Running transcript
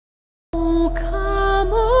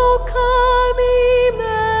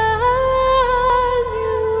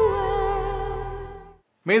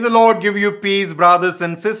May the Lord give you peace, brothers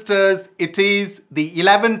and sisters. It is the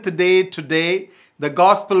 11th day today. The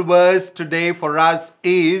gospel verse today for us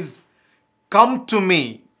is, "Come to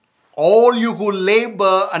me, all you who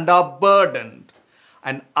labor and are burdened,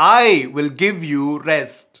 and I will give you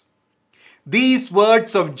rest." These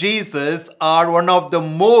words of Jesus are one of the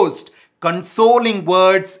most consoling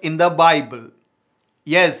words in the Bible.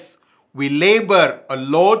 Yes, we labor a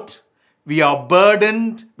lot. We are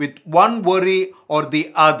burdened with one worry or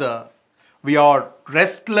the other. We are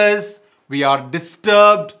restless, we are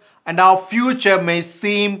disturbed, and our future may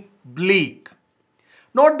seem bleak.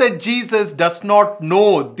 Not that Jesus does not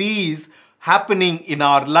know these happening in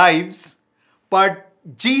our lives, but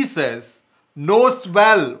Jesus knows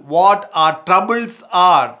well what our troubles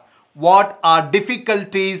are, what our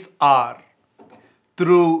difficulties are.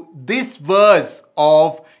 Through this verse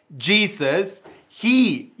of Jesus,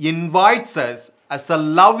 He invites us as a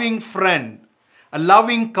loving friend, a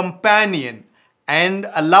loving companion, and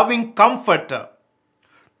a loving comforter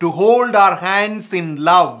to hold our hands in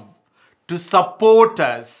love, to support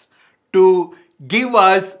us, to give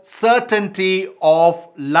us certainty of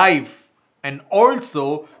life, and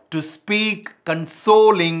also to speak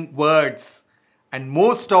consoling words, and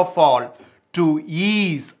most of all, to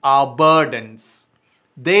ease our burdens.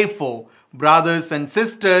 Therefore, brothers and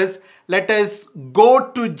sisters, let us go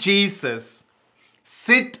to Jesus,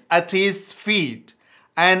 sit at His feet,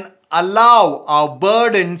 and allow our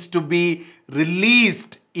burdens to be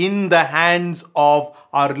released in the hands of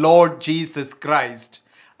our Lord Jesus Christ.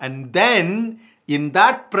 And then, in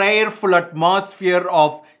that prayerful atmosphere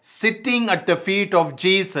of sitting at the feet of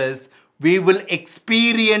Jesus, we will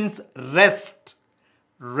experience rest.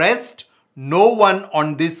 Rest no one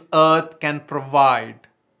on this earth can provide.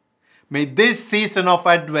 May this season of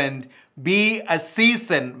Advent be a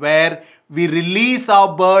season where we release our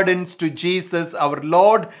burdens to Jesus our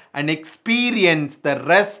Lord and experience the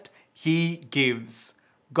rest He gives.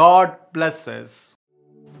 God bless us.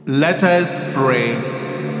 Let us pray.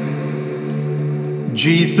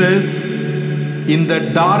 Jesus, in the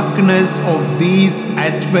darkness of these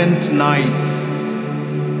Advent nights,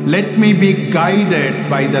 let me be guided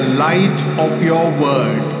by the light of your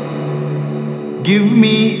word. Give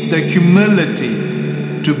me the humility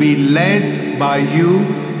to be led by you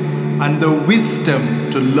and the wisdom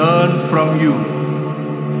to learn from you.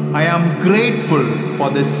 I am grateful for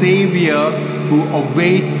the Savior who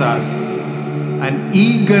awaits us and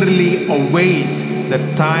eagerly await the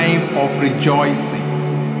time of rejoicing.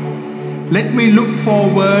 Let me look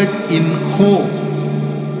forward in hope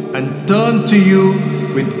and turn to you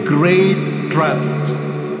with great trust,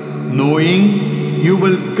 knowing you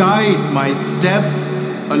will guide my steps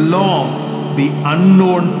along the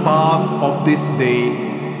unknown path of this day.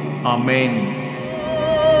 Amen.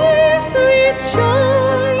 Sweet